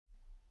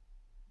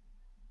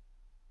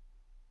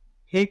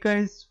Hey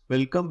guys,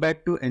 welcome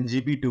back to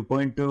NGP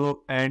 2.0,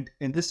 and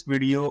in this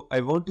video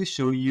I want to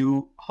show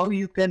you how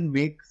you can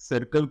make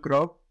circle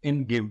crop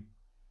in GIMP.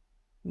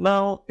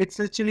 Now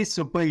it's actually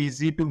super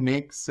easy to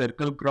make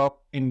circle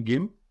crop in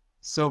GIMP.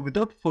 So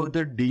without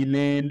further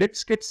delay,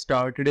 let's get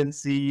started and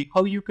see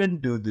how you can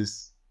do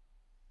this.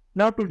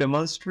 Now to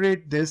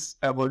demonstrate this,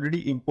 I've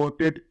already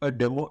imported a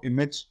demo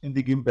image in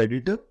the GIMP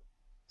editor.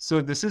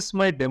 So this is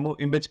my demo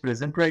image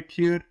present right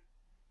here,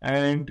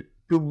 and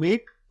to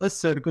make a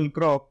circle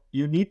crop,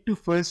 you need to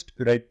first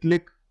right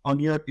click on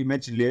your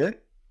image layer.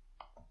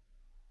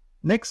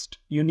 Next,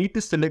 you need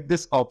to select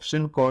this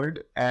option called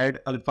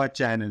Add Alpha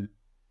Channel.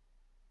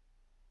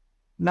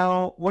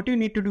 Now, what you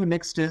need to do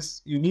next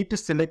is you need to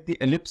select the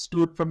ellipse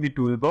tool from the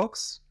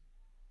toolbox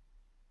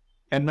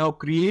and now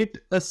create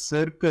a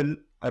circle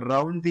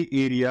around the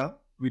area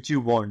which you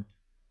want.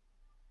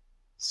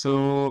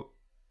 So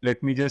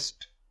let me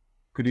just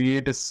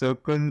create a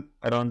circle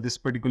around this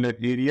particular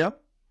area,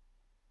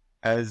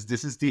 as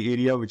this is the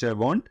area which I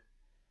want.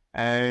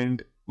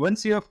 And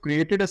once you have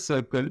created a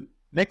circle,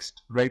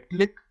 next right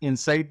click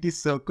inside the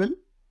circle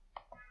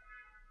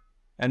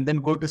and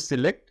then go to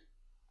select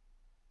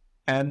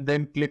and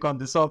then click on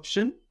this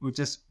option which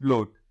is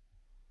float.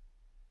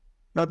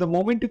 Now the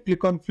moment you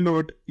click on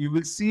float, you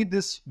will see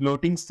this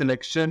floating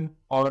selection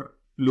or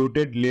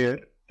floated layer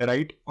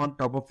right on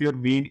top of your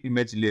main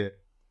image layer.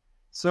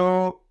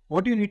 So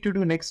what you need to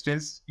do next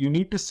is you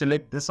need to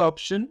select this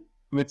option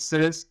which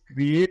says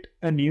create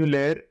a new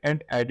layer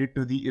and add it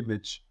to the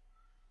image.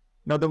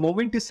 Now the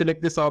moment you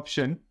select this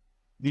option,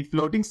 the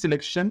floating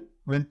selection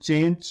will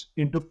change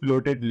into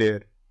floated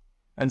layer.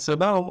 And so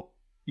now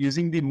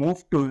using the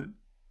move tool,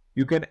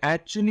 you can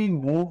actually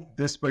move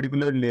this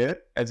particular layer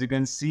as you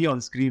can see on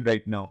screen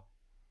right now.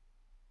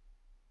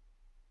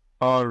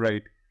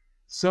 Alright,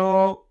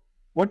 so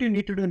what you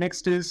need to do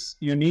next is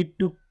you need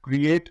to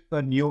create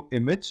a new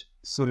image.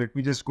 So let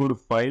me just go to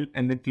file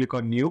and then click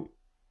on new.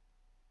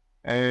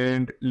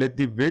 And let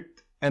the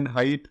width and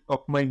height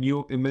of my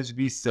new image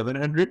be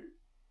 700.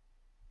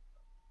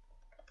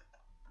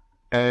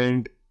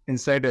 And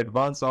inside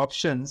advanced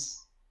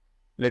options,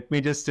 let me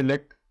just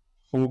select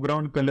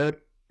foreground color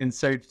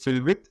inside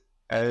fill width,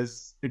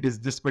 as it is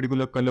this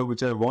particular color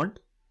which I want.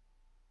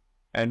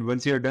 And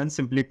once you're done,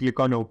 simply click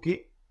on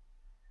OK.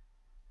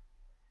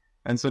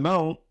 And so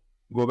now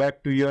go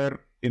back to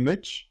your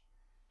image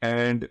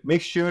and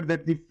make sure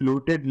that the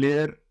floated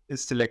layer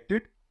is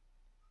selected.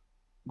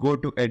 Go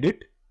to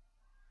edit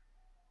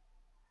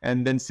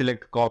and then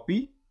select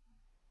copy,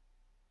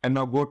 and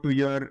now go to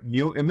your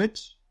new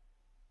image,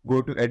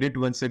 go to edit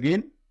once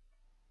again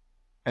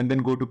and then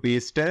go to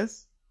paste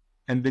as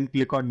and then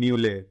click on new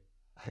layer.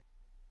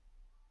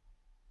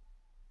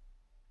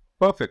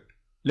 Perfect.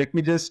 Let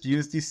me just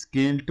use the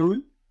scale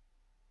tool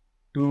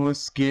to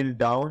scale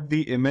down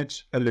the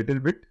image a little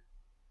bit.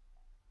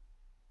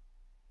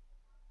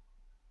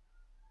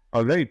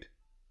 Alright.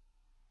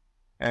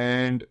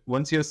 And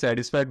once you're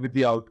satisfied with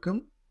the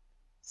outcome,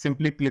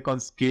 simply click on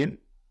scale,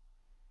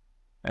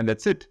 and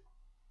that's it.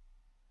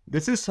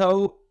 This is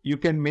how you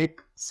can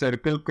make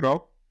circle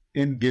crop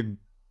in GIMP.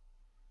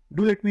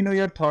 Do let me know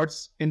your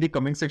thoughts in the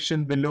comment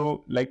section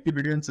below. Like the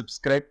video and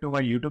subscribe to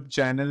my YouTube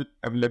channel.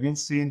 I will again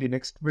see you in the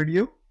next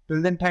video.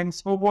 Till then, thanks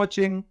for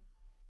watching.